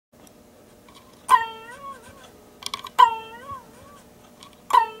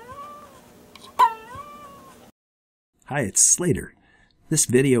Hi, it's Slater. This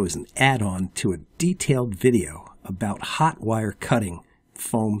video is an add-on to a detailed video about Hotwire cutting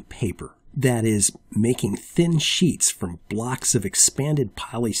foam paper. That is, making thin sheets from blocks of expanded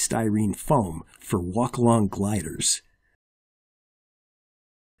polystyrene foam for Walkalong gliders,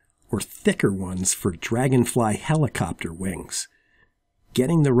 or thicker ones for dragonfly helicopter wings.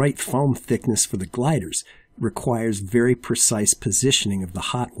 Getting the right foam thickness for the gliders requires very precise positioning of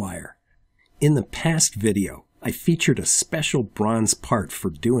the Hotwire. In the past video, I featured a special bronze part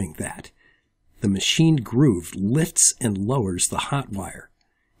for doing that. The machined groove lifts and lowers the Hotwire.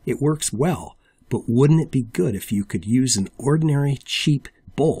 It works well, but wouldn't it be good if you could use an ordinary, cheap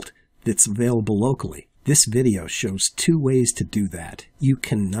bolt that's available locally? This video shows two ways to do that. You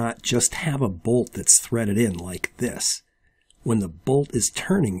cannot just have a bolt that's threaded in like this. When the bolt is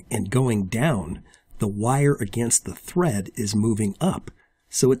turning and going down, the wire against the thread is moving up,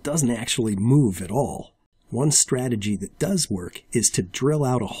 so it doesn't actually move at all. One strategy that does work is to drill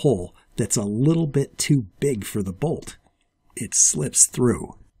out a hole that's a little bit too big for the bolt. It slips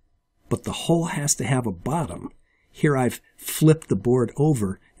through. But the hole has to have a bottom. Here I've flipped the board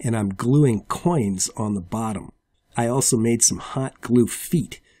over and I'm gluing coins on the bottom. I also made some hot glue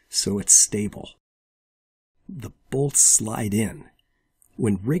feet so it's stable. The bolts slide in.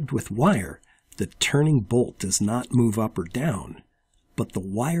 When rigged with wire, the turning bolt does not move up or down, but the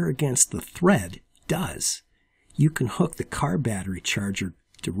wire against the thread does. You can hook the car battery charger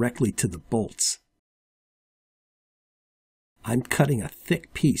directly to the bolts. I'm cutting a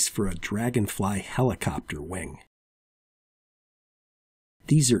thick piece for a dragonfly helicopter wing.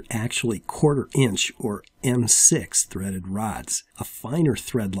 These are actually 1/4 inch or M6 threaded rods. A finer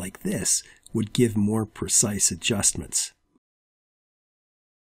thread like this would give more precise adjustments.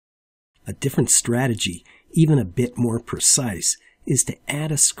 A different strategy, even a bit more precise, is to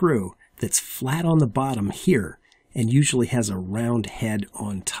add a screw that's flat on the bottom here and usually has a round head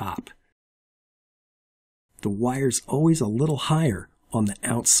on top. The wire's always a little higher on the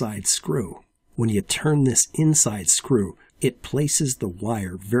outside screw. When you turn this inside screw, it places the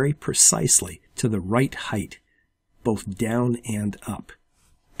wire very precisely to the right height, both down and up.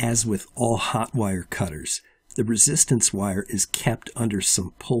 As with all hot wire cutters, the resistance wire is kept under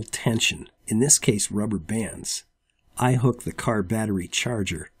some pull tension, in this case rubber bands. I hook the car battery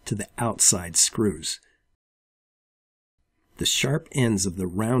charger to the outside screws. The sharp ends of the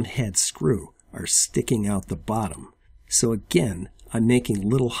round head screw are sticking out the bottom, so again I'm making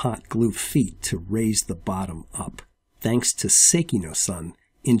little hot glue feet to raise the bottom up. Thanks to Seikino-san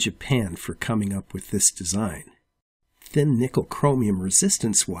in Japan for coming up with this design. Thin nickel chromium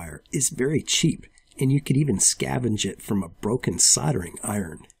resistance wire is very cheap, and you could even scavenge it from a broken soldering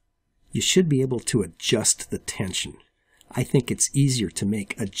iron. You should be able to adjust the tension. I think it's easier to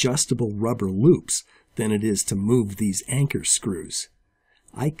make adjustable rubber loops than it is to move these anchor screws.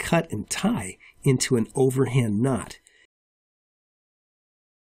 I cut and tie into an overhand knot.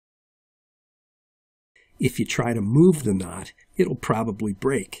 If you try to move the knot, it'll probably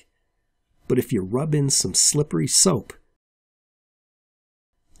break. But if you rub in some slippery soap,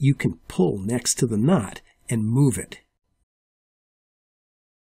 you can pull next to the knot and move it.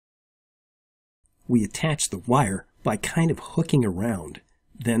 We attach the wire by kind of hooking around,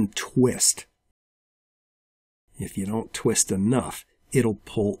 then twist. If you don't twist enough, it'll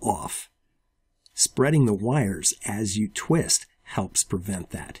pull off. Spreading the wires as you twist helps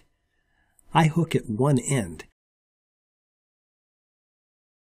prevent that. I hook at one end.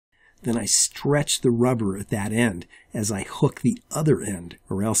 Then I stretch the rubber at that end as I hook the other end,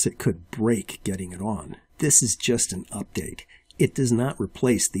 or else it could break getting it on. This is just an update. It does not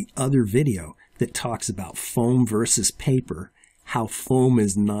replace the other video that talks about foam versus paper, how foam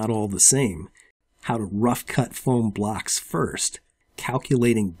is not all the same, how to rough cut foam blocks first,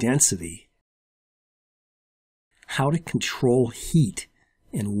 calculating density, how to control heat,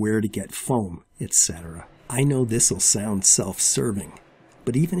 and where to get foam, etc. I know this'll sound self-serving,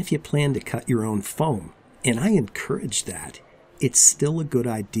 but even if you plan to cut your own foam, and I encourage that, it's still a good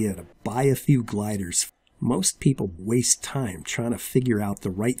idea to buy a few gliders. Most people waste time trying to figure out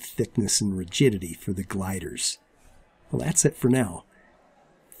the right thickness and rigidity for the gliders. Well, that's it for now.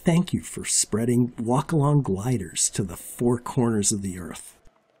 Thank you for spreading Walkalong gliders to the four corners of the earth.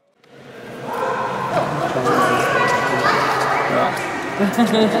 I'm